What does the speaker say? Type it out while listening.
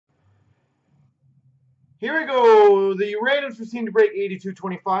Here we go. The randoms for Seem to Break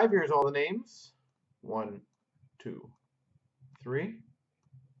 8225. Here's all the names. 1, 2, 3.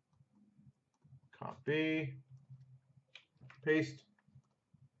 Copy. Paste.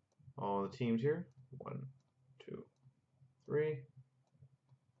 All the teams here. 1, 2, 3.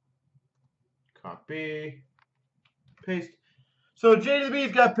 Copy. Paste. So J to the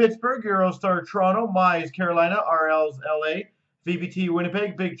B's got Pittsburgh, Eurostar Toronto, Mize Carolina, RL's LA, VPT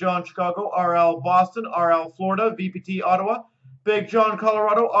Winnipeg, Big John Chicago, RL Boston, RL Florida, VPT Ottawa, Big John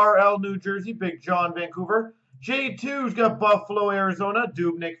Colorado, RL New Jersey, Big John Vancouver. J2's got Buffalo, Arizona,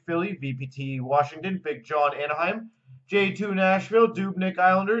 Dubnik Philly, VPT Washington, Big John Anaheim, J2 Nashville, Dubnik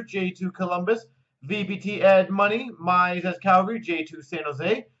Islanders, J2 Columbus, VPT Ed Money, Mize as Calgary, J2 San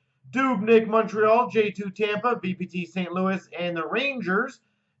Jose, Dubnik Montreal, J2 Tampa, VPT St. Louis, and the Rangers,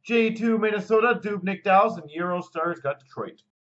 J2 Minnesota, Dubnik Dallas, and Eurostars got Detroit.